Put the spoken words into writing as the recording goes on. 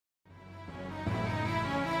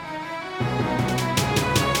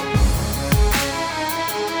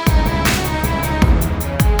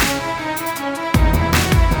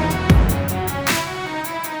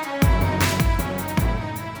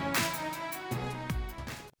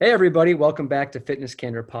Hey, everybody. Welcome back to Fitness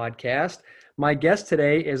Candor Podcast. My guest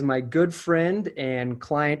today is my good friend and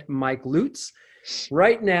client, Mike Lutz.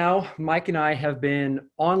 Right now, Mike and I have been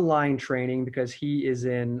online training because he is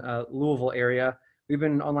in Louisville area. We've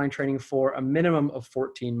been online training for a minimum of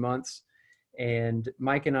 14 months. And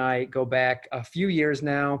Mike and I go back a few years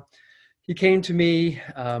now. He came to me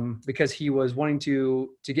because he was wanting to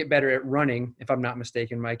get better at running, if I'm not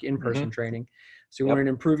mistaken, Mike, in-person training. So you wanted to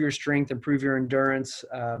improve your strength, improve your endurance,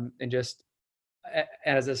 and just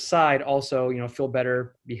as a side also, feel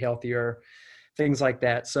better, be healthier, things like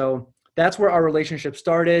that. So that's where our relationship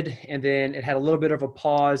started. And then it had a little bit of a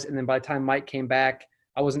pause. And then by the time Mike came back,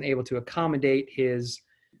 I wasn't able to accommodate his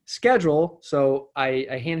schedule. So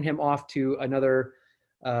I handed him off to another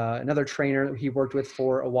trainer he worked with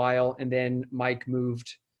for a while. And then Mike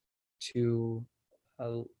moved to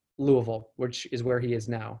Louisville, which is where he is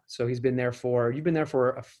now. So you've been there for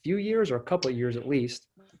a few years or a couple of years at least.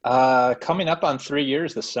 Coming up on 3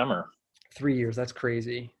 years this summer. 3 years. That's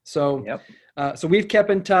crazy. So, so we've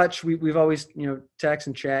kept in touch. We've always, text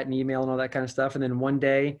and chat and email and all that kind of stuff. And then one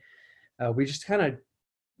day we're just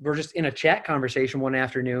in a chat conversation one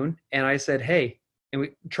afternoon. And I said, hey, and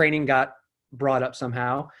training got brought up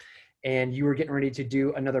somehow. And you were getting ready to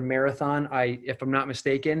do another marathon, if I'm not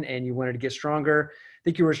mistaken, and you wanted to get stronger. I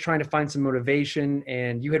think you were trying to find some motivation,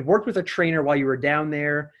 and you had worked with a trainer while you were down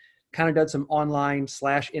there, kind of done some online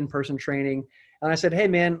 / in-person training. And I said, hey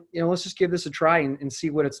man, let's just give this a try and see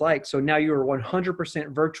what it's like. So now you are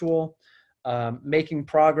 100% virtual, making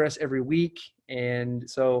progress every week. And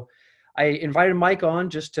so I invited Mike on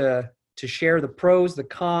just to share the pros, the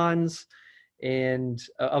cons, and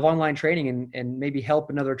of online training and maybe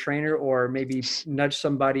help another trainer or maybe nudge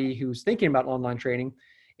somebody who's thinking about online training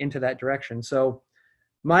into that direction. So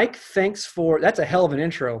Mike, that's a hell of an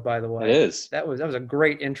intro, by the way. It is. That was a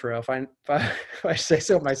great intro if I say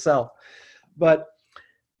so myself. But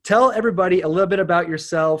tell everybody a little bit about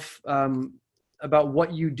yourself, about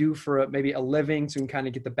what you do for maybe a living, so we can kind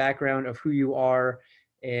of get the background of who you are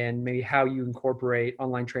and maybe how you incorporate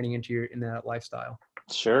online training in that lifestyle.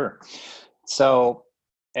 Sure. So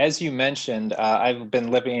as you mentioned,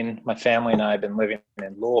 my family and I have been living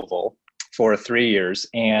in Louisville for 3 years,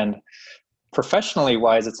 and professionally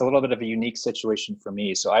wise, it's a little bit of a unique situation for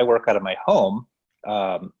me. So I work out of my home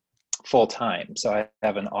full time. So I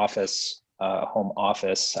have an office, home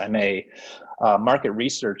office. I'm a market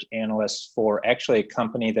research analyst for actually a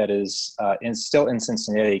company that is still in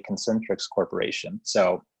Cincinnati, Concentrix Corporation.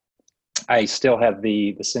 So I still have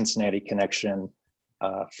the Cincinnati connection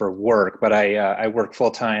for work, but I work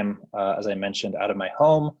full time, as I mentioned, out of my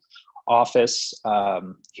home office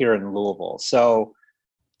here in Louisville. So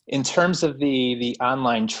in terms of the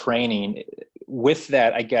online training, with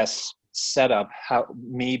that, I guess, setup, how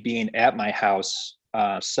me being at my house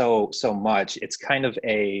so much, it's kind of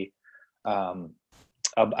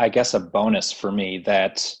I guess a bonus for me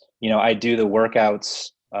that, I do the workouts.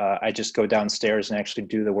 I just go downstairs and actually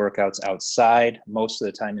do the workouts outside, most of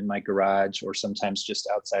the time in my garage or sometimes just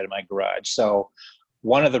outside of my garage. So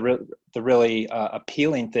one of the really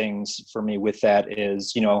appealing things for me with that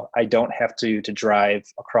is, I don't have to drive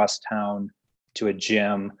across town to a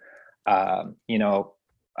gym. I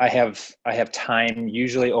have time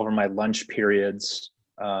usually over my lunch periods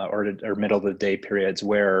or middle of the day periods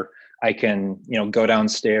where I can, go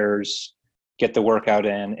downstairs, get the workout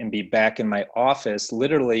in, and be back in my office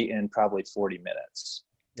literally in probably 40 minutes.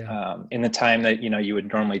 Yeah. In the time that, you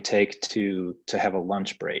would normally take to have a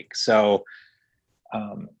lunch break. So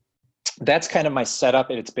that's kind of my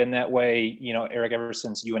setup. It's been that way, Eric, ever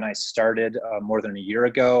since you and I started more than a year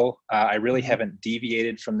ago. I really haven't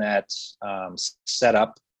deviated from that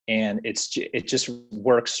setup, and it just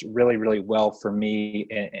works really, really well for me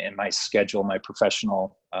and my schedule, my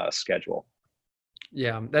professional schedule.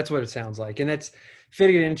 Yeah, that's what it sounds like. And that's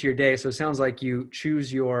fitting it into your day. So it sounds like you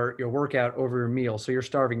choose your workout over your meal. So you're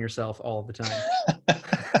starving yourself all the time.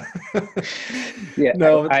 Yeah,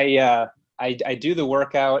 no, I do the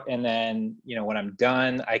workout, and then, when I'm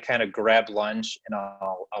done, I kind of grab lunch and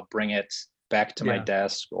I'll bring it back to my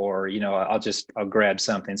desk, or, I'll grab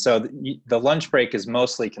something. So the lunch break is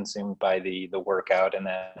mostly consumed by the workout, and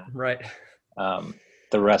then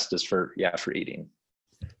the rest is for eating.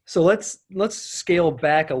 So let's scale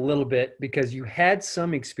back a little bit, because you had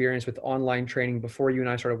some experience with online training before you and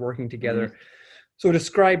I started working together. Mm-hmm. So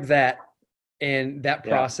describe that and that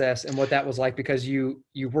process and what that was like, because you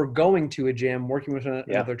were going to a gym, working with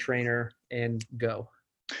another trainer, and go.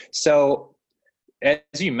 So as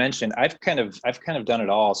you mentioned, I've kind of done it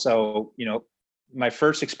all. So, my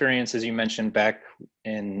first experience, as you mentioned, back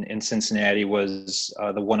in Cincinnati was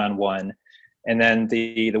the one-on-one. and then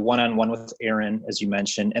the one-on-one with Aaron, as you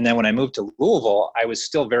mentioned. And then when I moved to Louisville, I was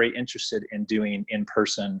still very interested in doing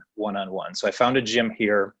in-person one-on-one. So I found a gym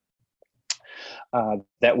here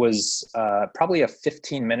that was probably a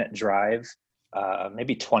 15-minute drive,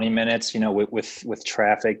 maybe 20 minutes, with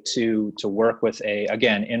traffic to work with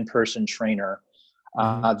again, in-person trainer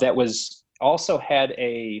that was also had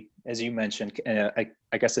as you mentioned,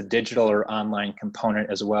 I guess a digital or online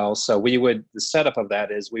component as well. So the setup of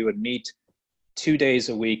that is we would meet 2 days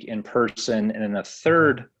a week in person, and then the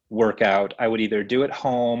third workout I would either do at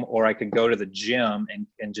home or I could go to the gym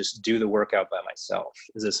and just do the workout by myself,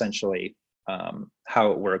 is essentially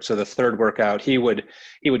how it works. So the third workout, he would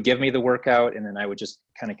give me the workout, and then I would just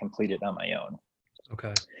kind of complete it on my own.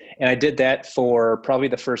 Okay. And I did that for probably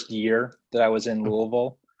the first year that I was in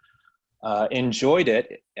Louisville. Enjoyed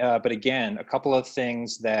it, but again, a couple of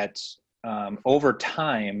things that over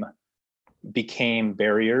time became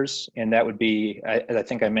barriers, and that would be, I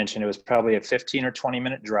think I mentioned, it was probably a 15 or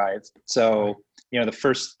 20-minute drive. So the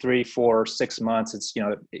first 3, 4, 6 months, it's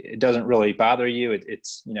it doesn't really bother you.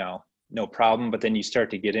 It's no problem. But then you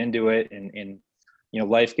start to get into it, and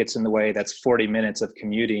life gets in the way. That's 40 minutes of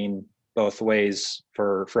commuting both ways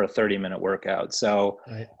for a 30-minute workout. So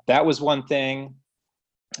that was one thing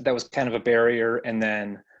that was kind of a barrier. And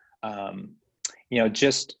then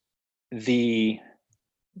just the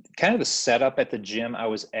kind of the setup at the gym I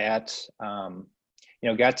was at,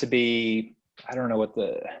 got to be, I don't know what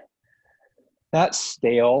not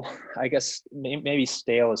stale, I guess maybe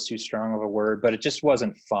stale is too strong of a word, but it just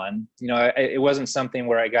wasn't fun. It wasn't something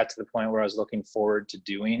where I got to the point where I was looking forward to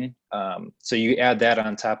doing. So you add that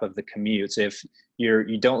on top of the commute. So if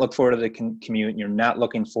you don't look forward to the commute, and you're not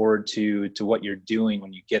looking forward to what you're doing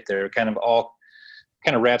when you get there, kind of all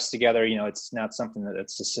kind of wraps together. It's not something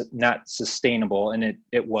that's not sustainable, and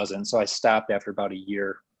it wasn't. So I stopped after about a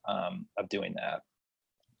year of doing that.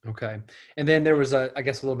 Okay. And then there was I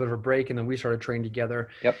guess a little bit of a break, and then we started training together.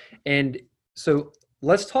 Yep. And so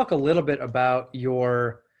let's talk a little bit about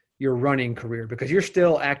your running career, because you're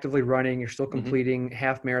still actively running. You're still completing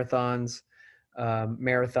half marathons,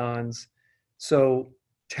 marathons. So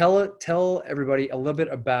tell everybody a little bit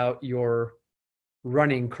about your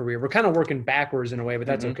running career. We're kind of working backwards in a way, but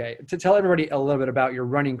that's okay. To tell everybody a little bit about your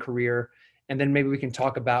running career, and then maybe we can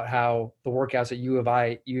talk about how the workouts that you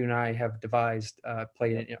and I have devised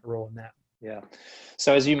played a role in that. Yeah.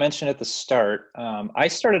 So as you mentioned at the start, I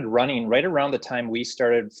started running right around the time we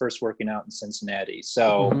started first working out in Cincinnati.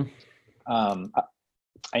 So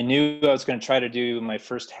I knew I was going to try to do my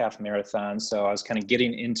first half marathon. So I was kind of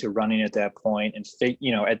getting into running at that point. And,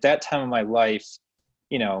 at that time of my life,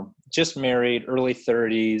 just married, early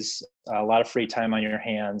 30s, a lot of free time on your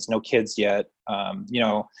hands, no kids yet,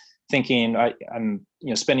 thinking I'm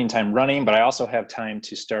spending time running, but I also have time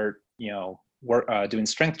to start, doing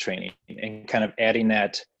strength training and kind of adding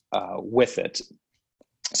that with it.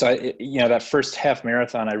 So, that first half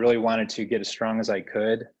marathon, I really wanted to get as strong as I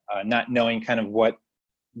could, not knowing kind of what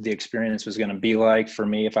the experience was going to be like for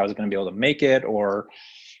me, if I was going to be able to make it, or,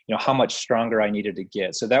 how much stronger I needed to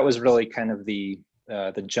get. So that was really kind of the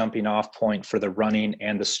jumping off point for the running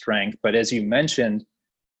and the strength. But as you mentioned,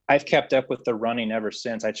 I've kept up with the running ever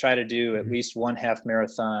since. I try to do at least one half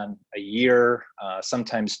marathon a year,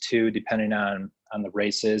 sometimes two, depending on the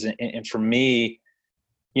races. And for me,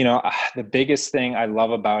 the biggest thing I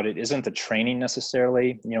love about it isn't the training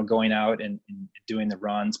necessarily, going out and doing the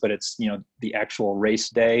runs, but it's, the actual race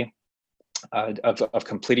day of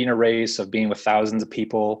completing a race, of being with thousands of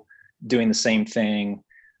people doing the same thing,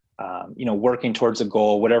 working towards a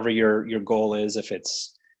goal, whatever your goal is. If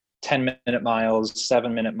it's 10-minute miles,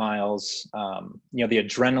 7-minute miles, the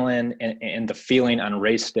adrenaline and the feeling on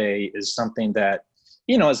race day is something that,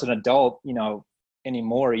 as an adult,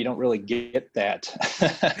 anymore, you don't really get that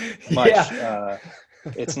much. Yeah.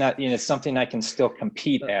 It's not, it's something I can still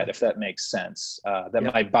compete at, if that makes sense, that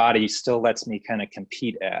my body still lets me kind of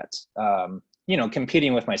compete at,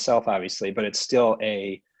 competing with myself, obviously, but it's still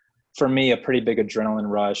for me, a pretty big adrenaline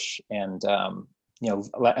rush. And,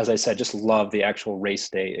 as I said, just love the actual race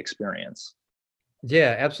day experience.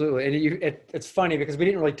 Yeah, absolutely. And it's funny because we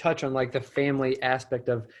didn't really touch on like the family aspect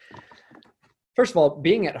of, first of all,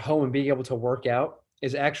 being at home and being able to work out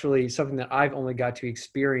is actually something that I've only got to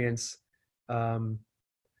experience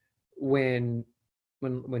when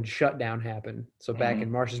shutdown happened. So back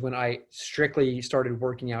in March is when I strictly started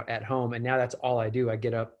working out at home, and now that's all I do. I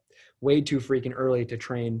get up way too freaking early to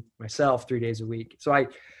train myself 3 days a week. So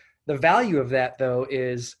the value of that, though,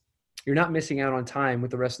 is you're not missing out on time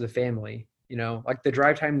with the rest of the family. Like the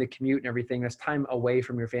drive time, the commute and everything, that's time away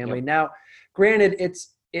from your family. Yep. Now, granted,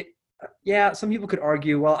 Yeah, some people could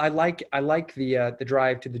argue, well, I like the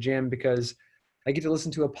drive to the gym because I get to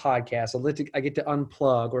listen to a podcast. I get to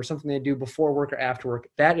unplug or something they do before work or after work.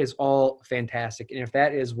 That is all fantastic. And if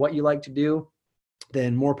that is what you like to do,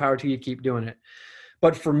 then more power to you, keep doing it.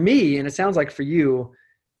 But for me, and it sounds like for you,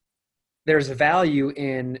 there's value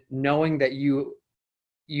in knowing that you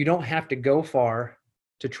don't have to go far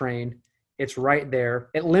to train. It's right there.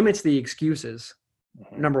 It limits the excuses.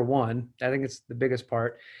 Number one, I think it's the biggest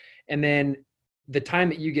part. And then the time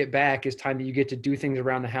that you get back is time that you get to do things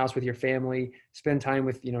around the house with your family, spend time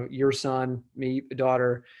with, your son, me,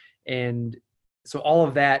 daughter. And so all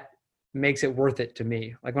of that makes it worth it to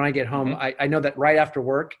me. Like when I get home, I know that right after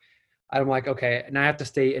work, I'm like, okay, and I have to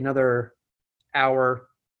stay another hour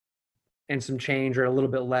and some change or a little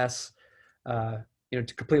bit less, to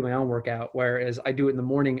complete my own workout. Whereas I do it in the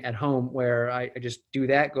morning at home where I just do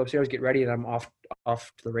that, go upstairs, get ready, and I'm off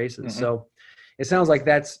to the races. So it sounds like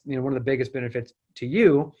that's, one of the biggest benefits to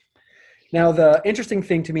you. Now, the interesting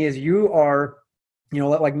thing to me is you are,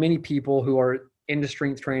 like many people who are into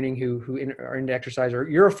strength training, who are into exercise, or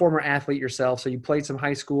you're a former athlete yourself. So you played some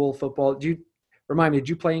high school football. Remind me, did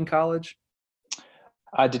you play in college?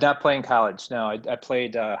 I did not play in college. No, I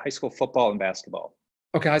played high school football and basketball.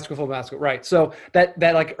 Okay, high school football, basketball, right. So that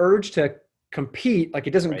like urge to compete, like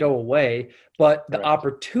it doesn't go away, but the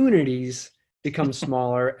opportunities become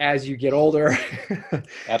smaller as you get older.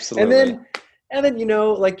 Absolutely. And then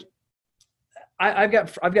like I've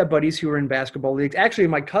got buddies who are in basketball leagues. Actually,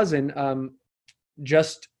 my cousin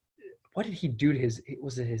just what did he do to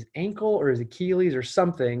was it his ankle or his Achilles or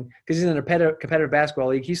something? Because he's in a competitive basketball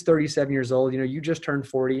league. He's 37 years old. You just turned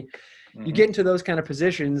 40. You get into those kind of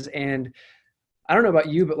positions, and I don't know about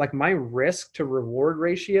you, but like my risk to reward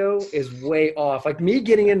ratio is way off. Like me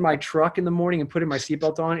getting in my truck in the morning and putting my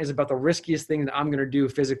seatbelt on is about the riskiest thing that I'm going to do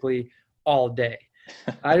physically all day.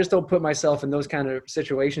 I just don't put myself in those kind of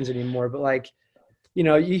situations anymore. But like,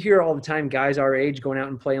 you hear all the time guys our age going out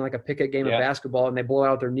and playing like a pickup game of basketball and they blow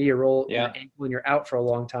out their knee or roll their ankle and you're out for a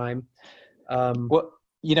long time. Well,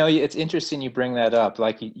 it's interesting you bring that up.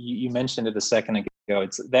 Like you mentioned it a second ago.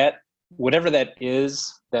 It's that whatever that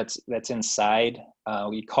is, that's inside.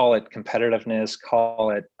 We call it competitiveness,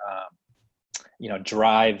 call it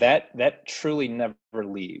drive. That truly never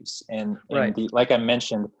leaves. And like I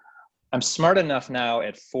mentioned, I'm smart enough now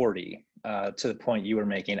at 40. To the point you were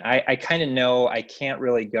making, I kind of know I can't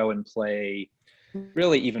really go and play,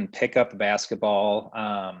 really even pick up basketball.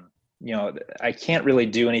 I can't really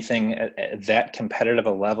do anything at that competitive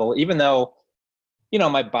a level, even though,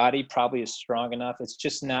 my body probably is strong enough. It's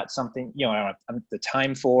just not something, I don't have the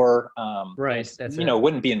time for, that's it.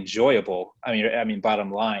 Wouldn't be enjoyable. I mean,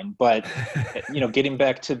 bottom line, but, getting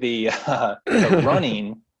back to the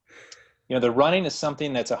running, the running is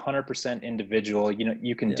something that's 100% individual.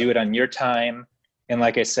 You can do it on your time. And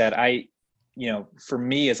like I said, for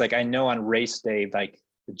me, it's like, I know on race day, like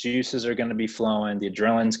the juices are going to be flowing, the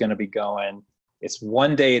adrenaline's going to be going. It's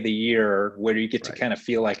one day of the year where you get to kind of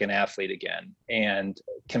feel like an athlete again and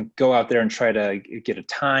can go out there and try to get a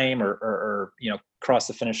time or cross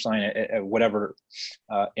the finish line at whatever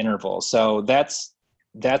interval. So that's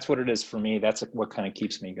what it is for me. That's what kind of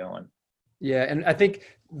keeps me going. Yeah. And I think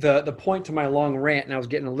the point to my long rant, and I was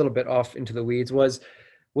getting a little bit off into the weeds, was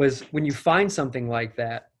when you find something like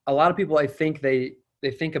that, a lot of people, I think they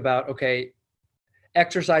think about, okay,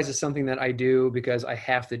 exercise is something that I do because I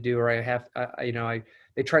have to do, or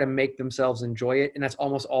they try to make themselves enjoy it. And that's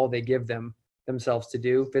almost all they give themselves to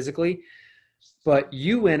do physically. But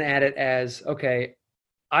you went at it as, okay,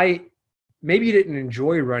 maybe you didn't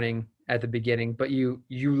enjoy running at the beginning, but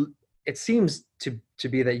it seems to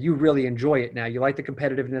be that you really enjoy it now. You like the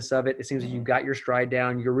competitiveness of it. It seems like you got your stride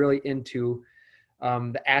down. You're really into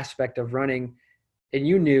the aspect of running, and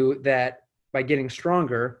you knew that by getting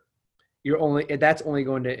stronger, that's only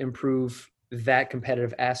going to improve that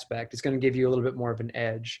competitive aspect. It's going to give you a little bit more of an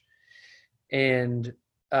edge. And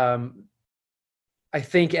I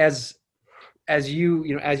think as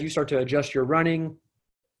you start to adjust your running,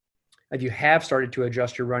 if you have started to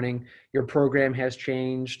adjust your running, your program has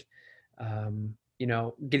changed.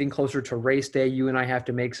 Getting closer to race day, you and I have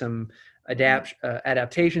to make some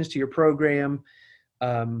adaptations to your program.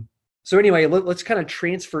 So anyway, let's kind of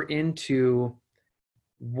transfer into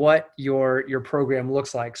what your program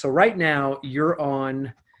looks like. So right now you're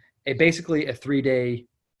on basically a 3-day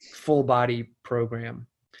full body program.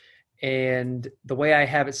 And the way I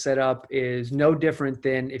have it set up is no different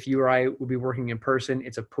than if you or I would be working in person.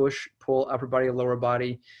 It's a push, pull, upper body, lower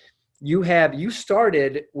body. You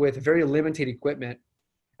started with very limited equipment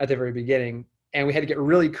at the very beginning. and we had to get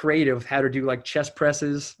really creative with how to do like chest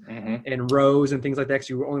presses and rows and things like that, because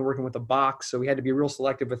you were only working with a box. So we had to be real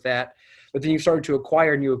selective with that. But then you started to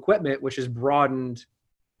acquire new equipment, which has broadened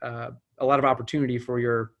a lot of opportunity for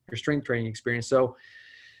your strength training experience. So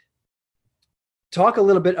talk a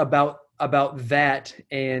little bit about that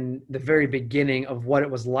and the very beginning of what it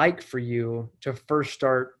was like for you to first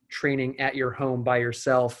start training at your home by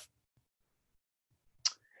yourself,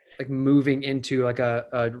 like moving into like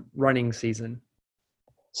a running season.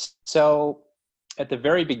 So at the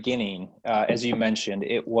very beginning, as you mentioned,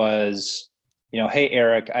 it was, hey,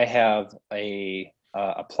 Eric, I have a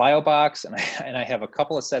plyo box and I have a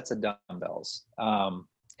couple of sets of dumbbells.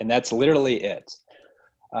 And that's literally it.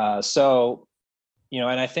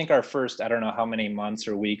 And I think our first, I don't know how many months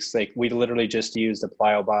or weeks, like we literally just used a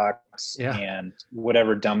plyo box and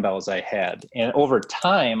whatever dumbbells I had. And over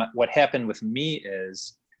time, what happened with me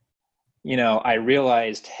is, I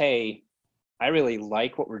realized, hey, I really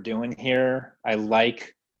like what we're doing here. I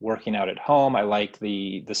like working out at home. I like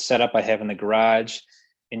the setup I have in the garage.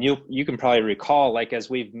 And you can probably recall, like, as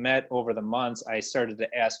we've met over the months, I started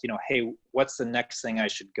to ask, hey, what's the next thing I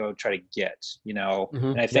should go try to get,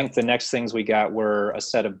 And I think the next things we got were a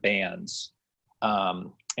set of bands.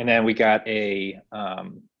 And then we got the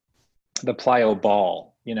plyo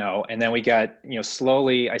ball, and then we got,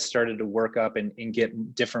 slowly I started to work up and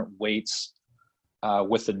get different weights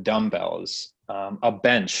with the dumbbells. A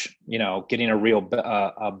bench, getting a real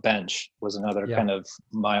a bench was another kind of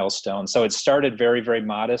milestone. So it started very, very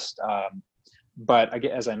modest. But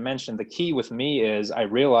as I mentioned, the key with me is I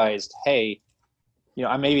realized, hey,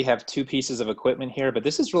 I maybe have 2 pieces of equipment here, but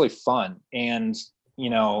this is really fun. And,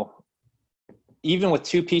 even with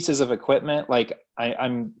 2 pieces of equipment, like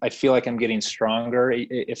I feel like I'm getting stronger.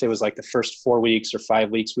 If it was like the first 4 weeks or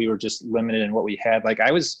 5 weeks, we were just limited in what we had. Like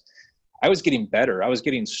I was getting better. I was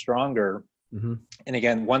getting stronger. And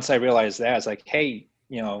again, once I realized that, I was like, hey,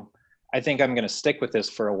 I think I'm going to stick with this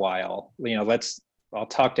for a while. I'll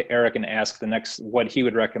talk to Eric and ask what he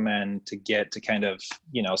would recommend to get to kind of,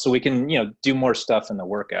 so we can, do more stuff in the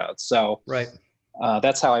workout. So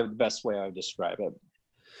that's how the best way I would describe it.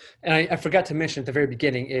 And I forgot to mention at the very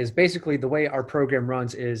beginning is basically the way our program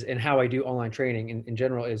runs is, and how I do online training in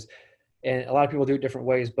general is, and a lot of people do it different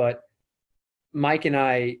ways, but Mike and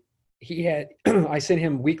I send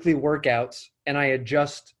him weekly workouts and I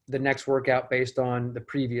adjust the next workout based on the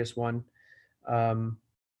previous one.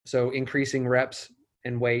 So increasing reps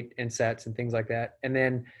and weight and sets and things like that. And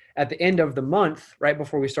then at the end of the month, right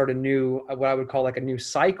before we start what I would call like a new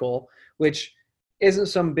cycle, which isn't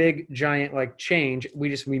some big giant like change.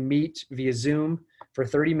 We meet via Zoom for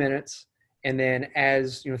 30 minutes. And then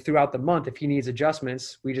as throughout the month, if he needs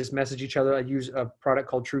adjustments, we just message each other. I use a product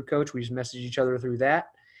called True Coach. We just message each other through that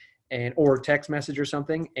or text message or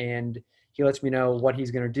something. And he lets me know what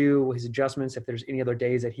he's going to do, his adjustments, if there's any other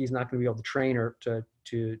days that he's not going to be able to train or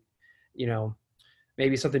to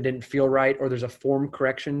maybe something didn't feel right or there's a form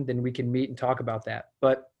correction, then we can meet and talk about that.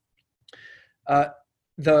 But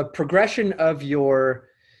the progression of your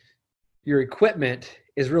equipment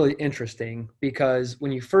is really interesting because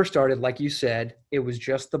when you first started, like you said, it was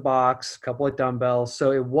just the box, a couple of dumbbells.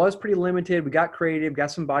 So it was pretty limited. We got creative,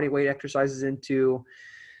 got some body weight exercises into.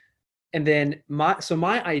 And then my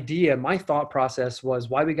thought process was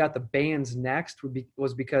why we got the bands next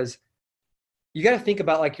was because you got to think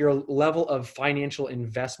about like your level of financial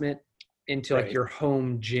investment into like your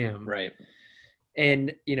home gym. Right.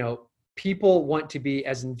 And, people want to be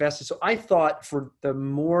as invested. So I thought for the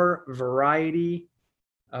more variety,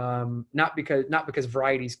 not because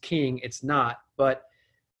variety is king, it's not, but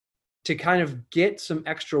to kind of get some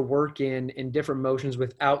extra work in different motions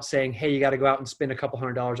without saying, hey, you got to go out and spend a couple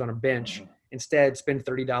 $100s on a bench. Instead, spend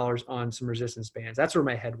 $30 on some resistance bands. That's where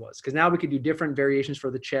my head was. Because now we could do different variations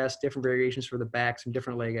for the chest, different variations for the back, some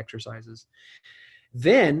different leg exercises.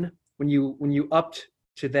 Then when you upped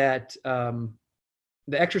to that,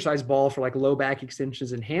 the exercise ball for like low back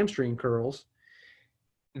extensions and hamstring curls,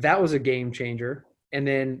 that was a game changer. And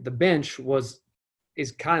then the bench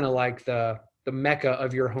is kind of like the mecca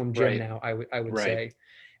of your home gym now, I would say.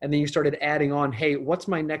 And then you started adding on, hey, what's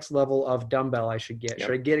my next level of dumbbell I should get?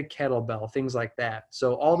 Should I get a kettlebell? Things like that.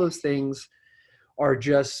 So all those things are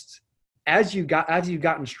just, as you've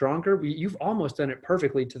gotten stronger, you've almost done it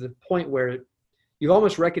perfectly to the point where you've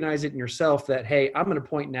almost recognized it in yourself that, hey, I'm at a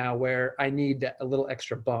point now where I need a little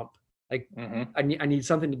extra bump. Like I need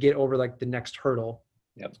something to get over like the next hurdle.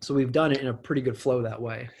 Yep. So we've done it in a pretty good flow that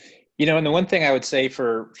way. And the one thing I would say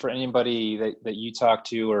for anybody that you talk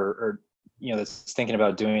to or that's thinking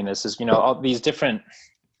about doing this is, all these different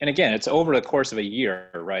and again, it's over the course of a year,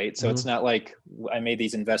 right? So it's Mhm. not like I made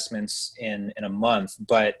these investments in a month,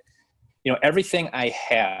 but everything I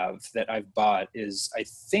have that I've bought is, I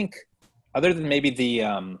think, other than maybe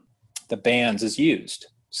the bands, is used.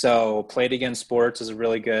 So Play It Again Sports is a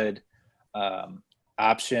really good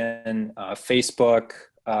option. Facebook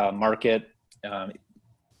Market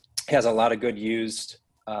has a lot of good used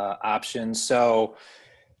options. So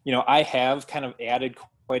I have kind of added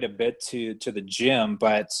quite a bit to the gym,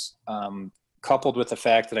 but coupled with the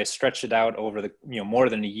fact that I stretched it out over the more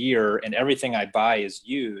than a year, and everything I buy is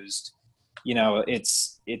used,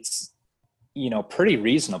 it's pretty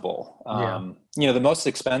reasonable. Yeah. The most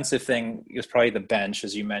expensive thing is probably the bench,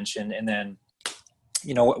 as you mentioned, and then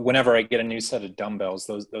whenever I get a new set of dumbbells,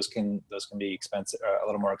 those can be expensive, a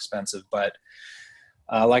little more expensive. But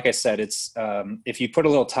like I said, it's if you put a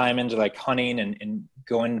little time into like hunting and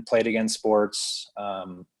going to Play It Again Sports,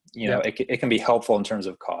 Yep. it can be helpful in terms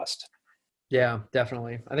of cost. Yeah,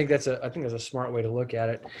 definitely. I think that's a smart way to look at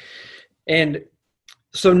it. And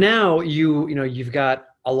so now you've got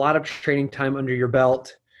a lot of training time under your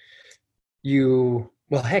belt.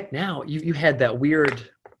 Well, heck, now you had that weird,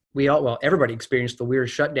 everybody experienced the weird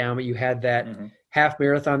shutdown, but you had that Mm-hmm. half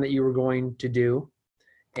marathon that you were going to do,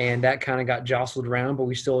 and that kind of got jostled around, but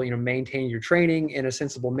we still, maintained your training in a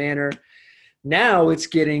sensible manner. Now it's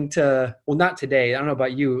getting to, well, not today. I don't know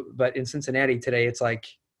about you, but in Cincinnati today, it's like,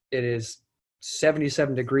 it is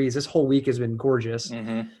 77 degrees. This whole week has been gorgeous.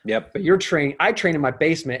 Mm-hmm. Yep. But I train in my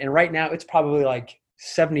basement, and right now it's probably like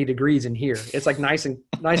 70 degrees in here. It's like nice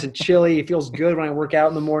and chilly. It feels good when I work out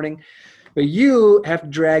in the morning. But you have to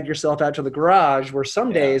drag yourself out to the garage, where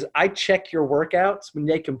some days I check your workouts when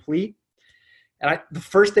they complete. And the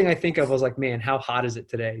first thing I think of was like, man, how hot is it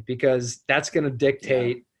today? Because that's going to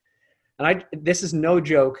dictate. And this is no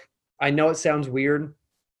joke. I know it sounds weird.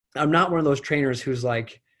 I'm not one of those trainers who's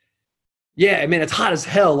like, yeah, man, it's hot as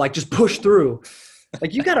hell. Like, just push through.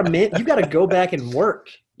 Like, you gotta go back and work.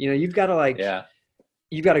 You've got to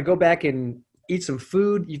you've got to go back and eat some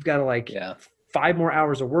food. You've got to 5 more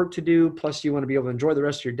hours of work to do. Plus you want to be able to enjoy the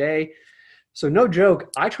rest of your day. So no joke,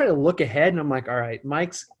 I try to look ahead and I'm like, all right,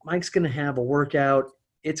 Mike's going to have a workout.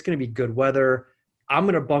 It's going to be good weather. I'm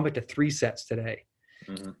going to bump it to 3 sets today.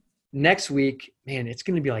 Mm-hmm. Next week, man, it's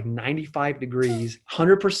going to be like 95 degrees,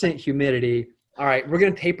 100% humidity. All right, we're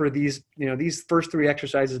going to taper these first 3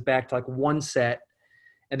 exercises back to like 1 set.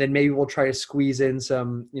 And then maybe we'll try to squeeze in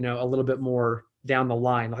some, a little bit more down the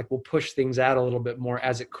line. Like, we'll push things out a little bit more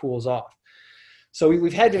as it cools off. So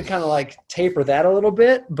we've had to kind of like taper that a little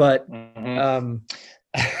bit, but Mm-hmm.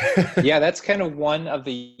 Yeah, that's kind of one of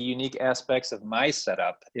the unique aspects of my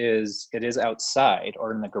setup is it is outside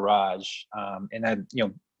or in the garage. And I,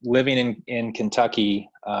 living in Kentucky,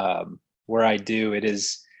 where I do, it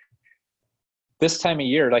is this time of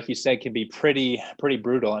year, like you said, can be pretty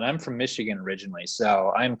brutal. And I'm from Michigan originally,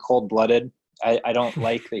 so I'm cold-blooded. I don't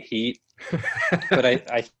like the heat, but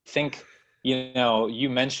I think, you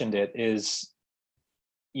mentioned it is,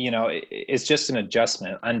 it's just an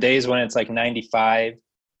adjustment. On days when it's like 95,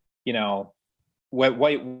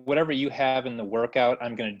 whatever you have in the workout,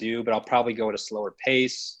 I'm going to do, but I'll probably go at a slower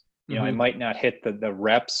pace. Mm-hmm. I might not hit the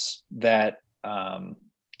reps that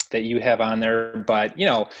you have on there, but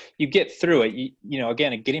you get through it.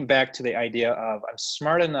 Again, getting back to the idea of I'm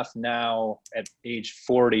smart enough now at age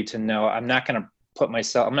 40 to know I'm not going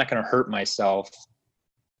to hurt myself.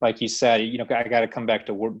 Like you said, I got to come back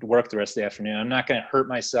to work the rest of the afternoon. I'm not going to hurt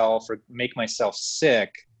myself or make myself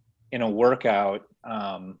sick in a workout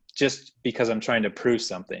just because I'm trying to prove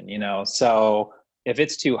something, So if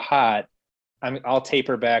it's too hot, I'll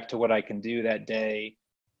taper back to what I can do that day.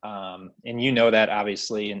 And that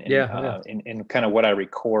obviously in kind of what I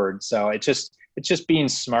record. So it's just being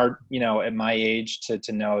smart, at my age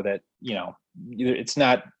to know that, it's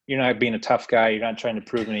not, you're not being a tough guy. You're not trying to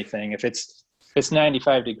prove anything. If it's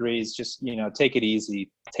 95 degrees, just, take it easy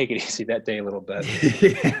that day a little bit.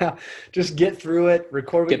 Yeah. Just get through it,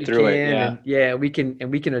 record what you can. Yeah. And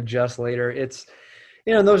we can adjust later. It's,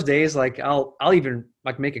 in those days, like I'll even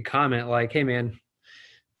like make a comment like, hey man,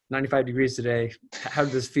 95 degrees today. How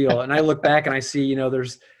did this feel? And I look back and I see,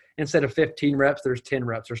 there's, instead of 15 reps, there's 10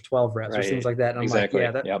 reps, there's 12 reps, right. or things like that. And I'm exactly.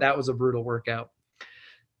 like, yeah, that was a brutal workout.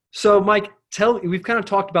 So Mike, we've kind of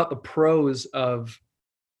talked about the pros of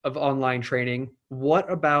online training.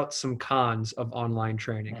 What about some cons of online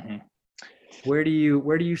training? Mm-hmm. Where do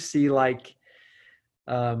you see like,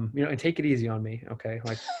 and take it easy on me. Okay.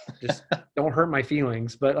 Like, just don't hurt my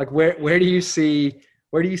feelings, but like, where do you see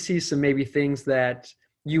some maybe things that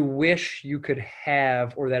you wish you could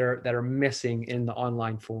have or that are missing in the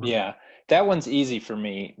online form? Yeah, that one's easy for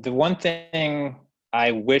me. The one thing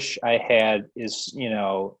I wish I had is,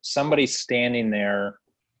 somebody standing there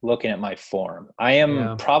looking at my form. I am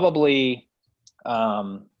Yeah. probably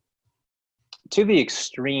to the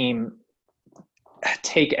extreme,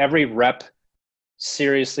 take every rep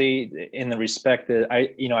seriously in the respect that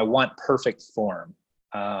I want perfect form.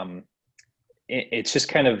 It's just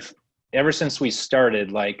kind of ever since we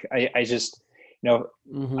started, like I just,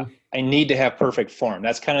 Mm-hmm. I need to have perfect form.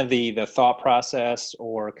 That's kind of the thought process,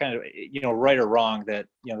 or kind of, right or wrong, that,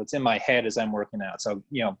 that's in my head as I'm working out. So,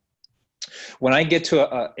 when I get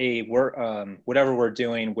to a work, whatever we're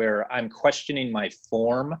doing, where I'm questioning my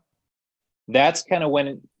form, that's kind of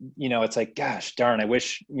when, it's like, gosh darn, I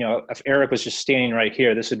wish, if Eric was just standing right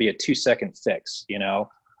here, this would be a 2-second fix,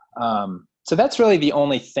 so that's really the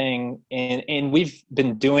only thing. And we've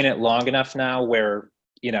been doing it long enough now where,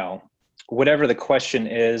 whatever the question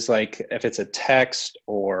is, like if it's a text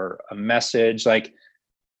or a message, like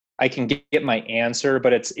I can get my answer,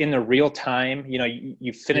 but it's in the real time.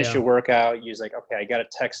 You finish Yeah. your workout, you're like, okay, I got to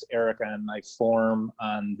text Eric on my form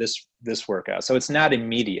on this workout. So it's not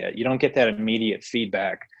immediate. You don't get that immediate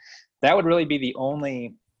feedback. That would really be the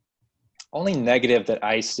only negative that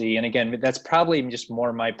I see. And again, that's probably just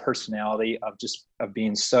more my personality of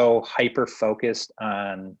being so hyper focused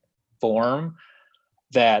on form,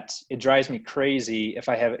 that it drives me crazy if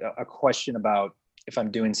I have a question about if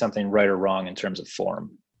I'm doing something right or wrong in terms of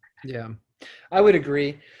form. Yeah, I would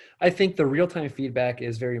agree. I think the real-time feedback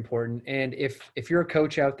is very important. And if you're a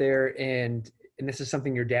coach out there and this is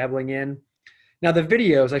something you're dabbling in, now the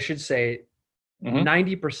videos, I should say, Mm-hmm.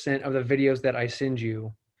 90% of the videos that I send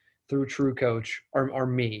you through True Coach are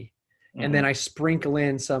me. And then Mm-hmm. I sprinkle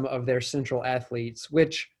in some of their central athletes,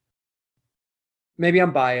 which maybe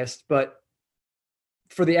I'm biased, but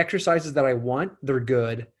for the exercises that I want, they're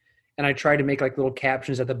good. And I try to make like little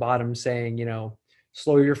captions at the bottom saying,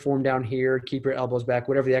 slow your form down here, keep your elbows back,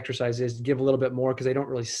 whatever the exercise is, give a little bit more, because they don't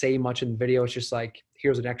really say much in the video. It's just like,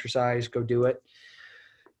 here's an exercise, go do it.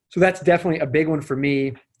 So that's definitely a big one for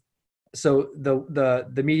me. So the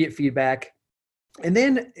immediate feedback. And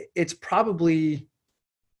then it's probably,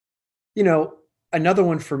 another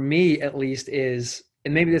one for me at least is,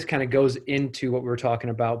 and maybe this kind of goes into what we were talking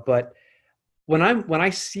about, but when I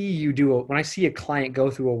see a client go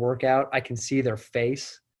through a workout, I can see their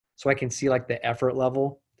face. So I can see like the effort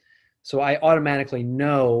level. So I automatically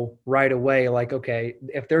know right away, like, okay,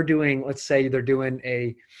 if they're doing, let's say they're doing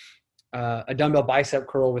a dumbbell bicep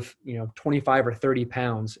curl with, 25 or 30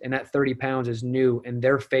 pounds, and that 30 pounds is new and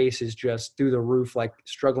their face is just through the roof, like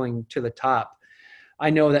struggling to the top. I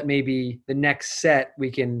know that maybe the next set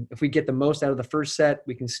if we get the most out of the first set,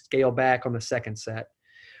 we can scale back on the second set.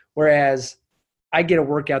 Whereas I get a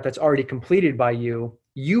workout that's already completed by you,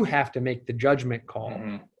 you have to make the judgment call.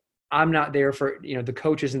 Mm-hmm. I'm not there for, the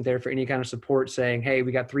coach isn't there for any kind of support saying, hey,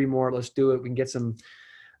 we got 3 more, let's do it. We can get some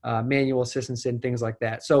manual assistance in, things like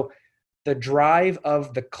that. So the drive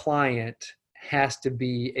of the client has to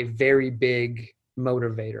be a very big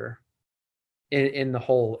motivator in the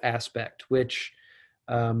whole aspect, which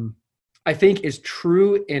I think is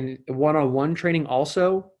true in one-on-one training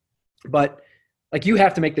also. But like, you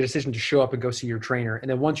have to make the decision to show up and go see your trainer. And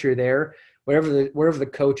then once you're there, whatever the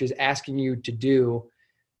coach is asking you to do,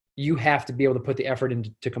 you have to be able to put the effort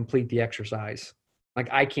in to complete the exercise. Like,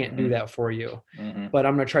 I can't do that for you, but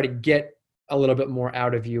I'm going to try to get a little bit more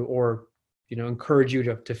out of you, or, encourage you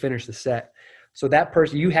to finish the set. So that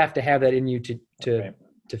person, you have to have that in you to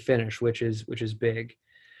finish, which is big.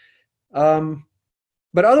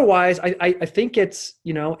 But otherwise, I think it's,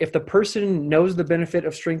 if the person knows the benefit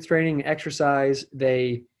of strength training and exercise,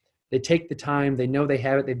 they take the time, they know they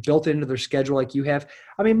have it, they've built it into their schedule like you have.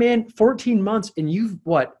 I mean, man, 14 months and you've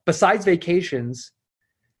besides vacations,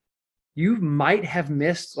 you might have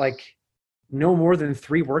missed like no more than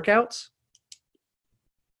 3 workouts.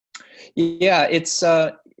 Yeah, it's,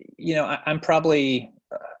 I'm probably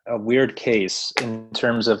a weird case in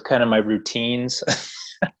terms of kind of my routines,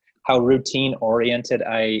 how routine oriented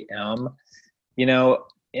I am.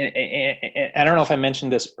 I don't know if I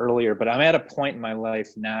mentioned this earlier, but I'm at a point in my life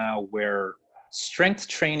now where strength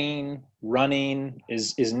training, running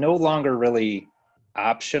is no longer really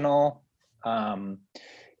optional.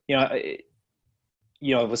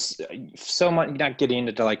 It was so much, not getting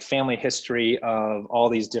into like family history of all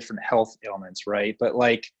these different health ailments, right? But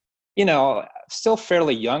like, still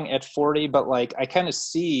fairly young at 40, but like I kind of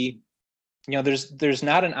see, there's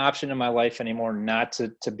not an option in my life anymore not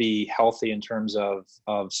to be healthy in terms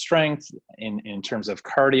of strength, in terms of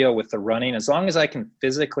cardio with the running. As long as I can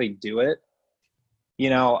physically do it,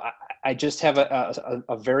 I just have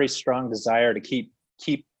a very strong desire to keep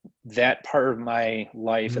that part of my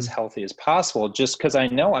life as Mhm. healthy as possible, just because I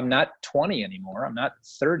know I'm not 20 anymore. I'm not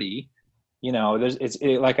 30.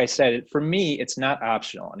 Like I said, for me, it's not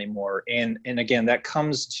optional anymore. And again, that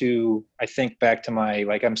comes to, I think, back to my,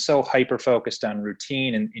 like, I'm so hyper focused on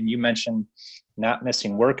routine, and you mentioned not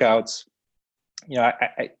missing workouts.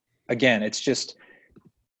 Again, it's just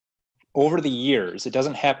over the years. It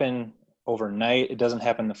doesn't happen overnight. It doesn't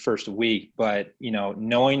happen the first week, but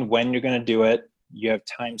knowing when you're going to do it, you have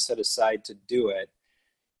time set aside to do it.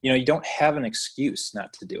 You don't have an excuse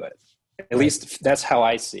not to do it. At least that's how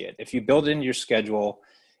I see it. If you build it into your schedule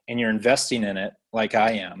and you're investing in it, like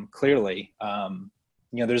I am, clearly,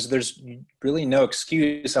 there's really no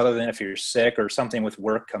excuse other than if you're sick or something with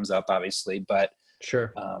work comes up, obviously. But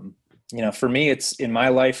Sure. for me, it's in my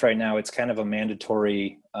life right now, it's kind of a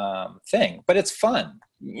mandatory thing, but it's fun.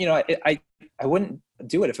 I wouldn't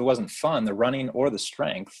do it if it wasn't fun, the running or the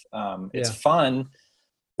strength. It's fun,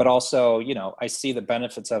 but also, I see the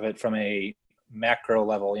benefits of it from a macro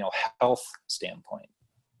level, health standpoint.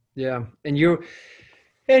 Yeah. And you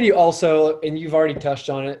also, and you've already touched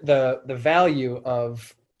on it, the value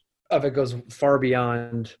of it goes far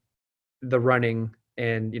beyond the running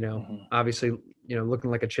and, obviously,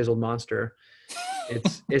 looking like a chiseled monster.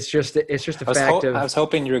 It's just a fact of, I was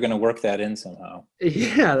hoping you were going to work that in somehow.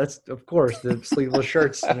 Yeah, that's, of course, the sleeveless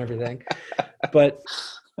shirts and everything, but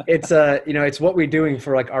it's it's what we're doing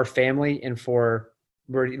for like our family, and we're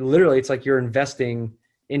literally, it's like you're investing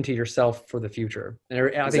into yourself for the future.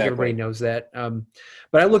 And I think everybody knows that.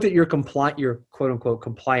 But I looked at your quote unquote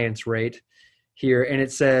compliance rate here, and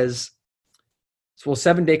it says,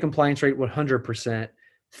 7-day compliance rate, 100%,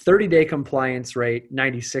 30-day compliance rate,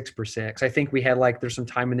 96%. Cause I think we had there's some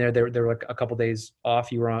time in there. There were like a couple of days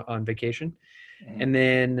off. You were on vacation. Mm-hmm. And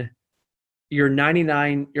then your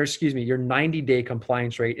 90-day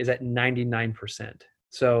compliance rate is at 99%.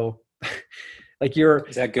 So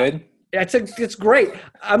is that good? It's great.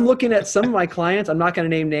 I'm looking at some of my clients. I'm not going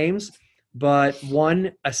to name names, but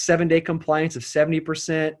a 7-day compliance of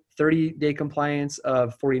 70%, 30-day compliance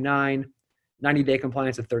of 49%, 90-day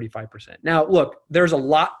compliance of 35%. Now, look, there's a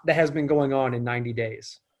lot that has been going on in 90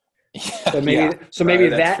 days. So maybe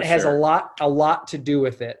that has a lot to do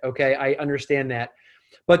with it. Okay. I understand that.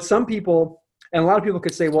 But some people, and a lot of people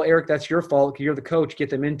could say, well, Eric, that's your fault. You're the coach.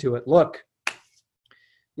 Get them into it. Look,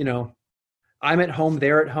 I'm at home.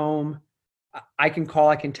 They're at home. I can call,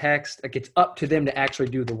 I can text. Like, it's up to them to actually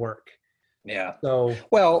do the work. Yeah. So,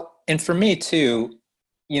 well, and for me too,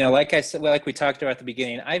 like I said, like we talked about at the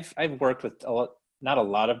beginning, I've worked with not a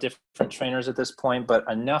lot of different trainers at this point, but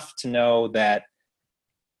enough to know that,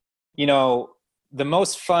 the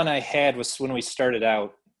most fun I had was when we started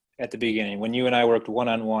out at the beginning, when you and I worked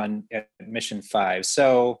one-on-one at Mission 5.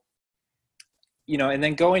 So, and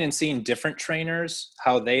then going and seeing different trainers,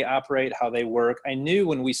 how they operate, how they work. I knew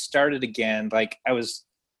when we started again, like, I was,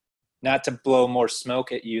 not to blow more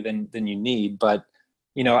smoke at you than you need, but,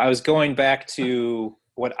 I was going back to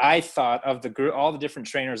what I thought of all the different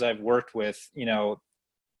trainers I've worked with. I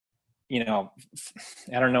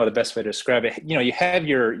don't know the best way to describe it. You have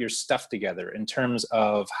your stuff together in terms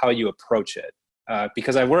of how you approach it.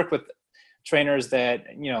 Because I work with trainers that,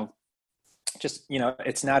 just,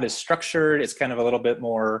 it's not as structured. It's kind of a little bit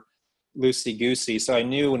more loosey-goosey. So I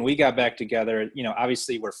knew when we got back together,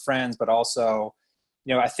 obviously we're friends, but also,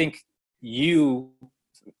 I think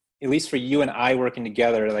at least for you and I working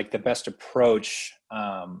together, like, the best approach,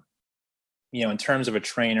 in terms of a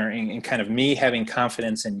trainer, and kind of me having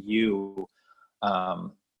confidence in you,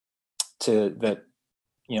 going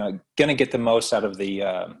to get the most out of the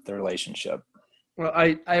relationship. Well,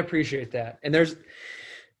 I appreciate that. And there's,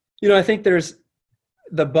 I think there's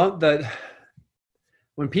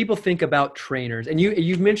when people think about trainers, and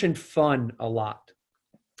you've mentioned fun a lot,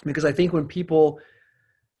 because I think when people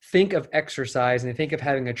think of exercise and they think of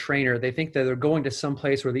having a trainer, they think that they're going to some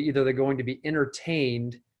place where they're going to be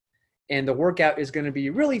entertained and the workout is going to be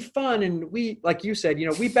really fun. And we, like you said,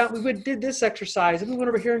 we did this exercise and we went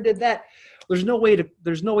over here and did that. There's no way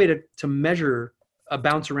to measure a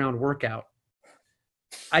bounce around workout.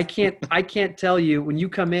 I can't tell you when you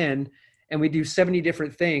come in and we do 70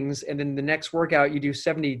 different things, and then the next workout you do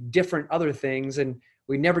 70 different other things, and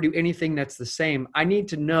we never do anything that's the same. I need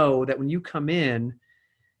to know that when you come in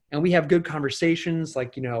and we have good conversations,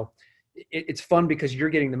 like, it's fun because you're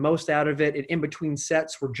getting the most out of it. And in between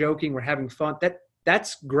sets, we're joking, we're having fun.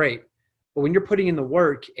 That's great. But when you're putting in the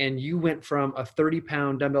work and you went from a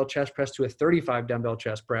 30-pound dumbbell chest press to a 35 dumbbell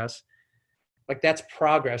chest press, like, that's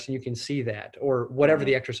progress, and you can see that, or whatever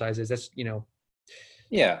the exercise is. That's,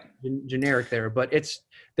 generic there, but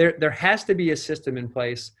there has to be a system in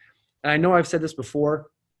place. And I know I've said this before,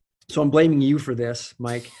 So I'm blaming you for this,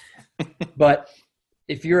 Mike. But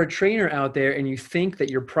if you're a trainer out there and you think that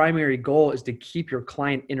your primary goal is to keep your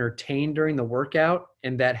client entertained during the workout,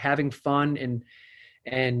 and that having fun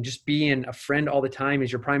and just being a friend all the time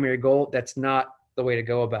is your primary goal, that's not the way to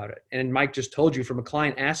go about it. And Mike just told you, from a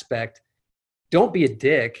client aspect, don't be a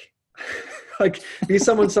dick. Like, be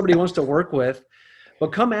someone somebody wants to work with,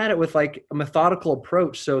 but come at it with like a methodical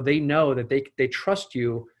approach, so they know that they trust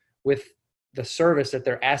you with the service that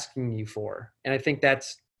they're asking you for. And I think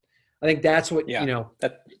that's what,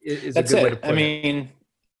 is a good way to put it. I mean,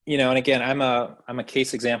 and again, I'm a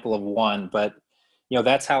case example of one, but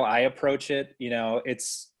that's how I approach it.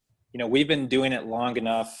 It's, we've been doing it long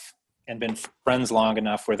enough and been friends long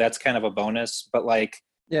enough where that's kind of a bonus, but like,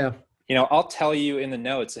 yeah, I'll tell you in the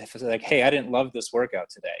notes if it's like, hey, I didn't love this workout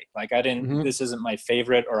today. Like I didn't, this isn't my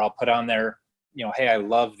favorite, or I'll put on there, hey, I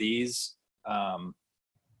love these.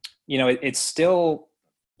 It's still,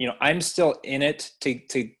 I'm still in it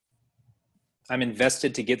I'm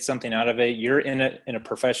invested to get something out of it. You're in it in a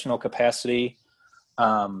professional capacity.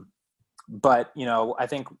 But, I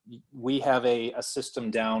think we have a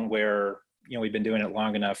system down where, we've been doing it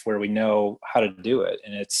long enough where we know how to do it.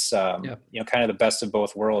 And it's, kind of the best of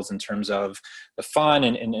both worlds in terms of the fun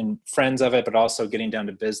and friends of it, but also getting down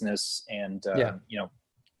to business and,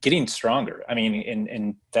 getting stronger. I mean,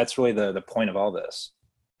 and that's really the point of all this.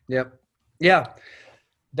 Yep. Yeah.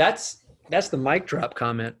 That's the mic drop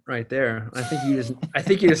comment right there. I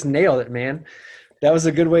think you just nailed it, man. That was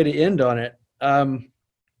a good way to end on it.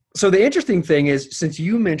 So the interesting thing is, since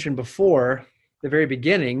you mentioned before the very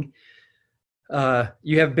beginning,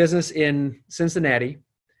 you have business in Cincinnati.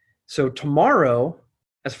 So tomorrow,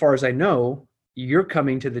 as far as I know, you're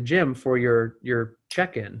coming to the gym for your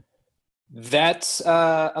check-in. That's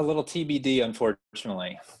a little TBD,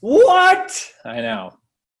 unfortunately. What? I know.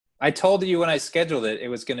 I told you when I scheduled it, it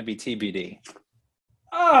was going to be TBD.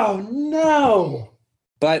 Oh, no.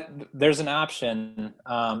 But there's an option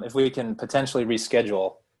if we can potentially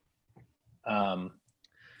reschedule.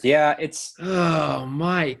 Yeah, it's... Oh,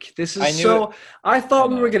 Mike, this is I thought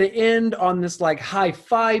we were going to end on this like high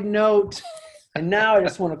five note, and now I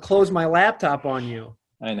just want to close my laptop on you.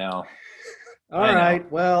 I know. All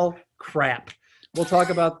right. Well, crap. We'll talk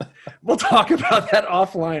about that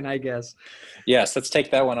offline, I guess. Yes, let's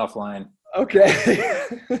take that one offline. Okay.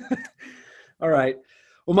 All right.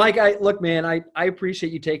 Well, Mike, I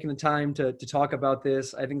appreciate you taking the time to talk about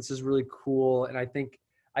this. I think this is really cool, and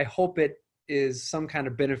I hope it is some kind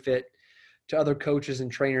of benefit to other coaches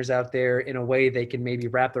and trainers out there in a way they can maybe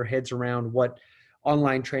wrap their heads around what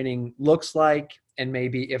online training looks like. And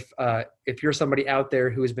maybe if you're somebody out there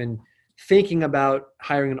who has been thinking about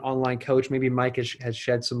hiring an online coach, maybe Mike has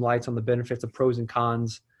shed some lights on the benefits, the pros and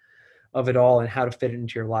cons of it all, and how to fit it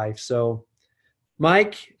into your life. So,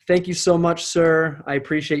 Mike, thank you so much, sir. I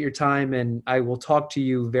appreciate your time, and I will talk to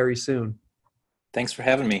you very soon. Thanks for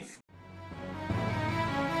having me.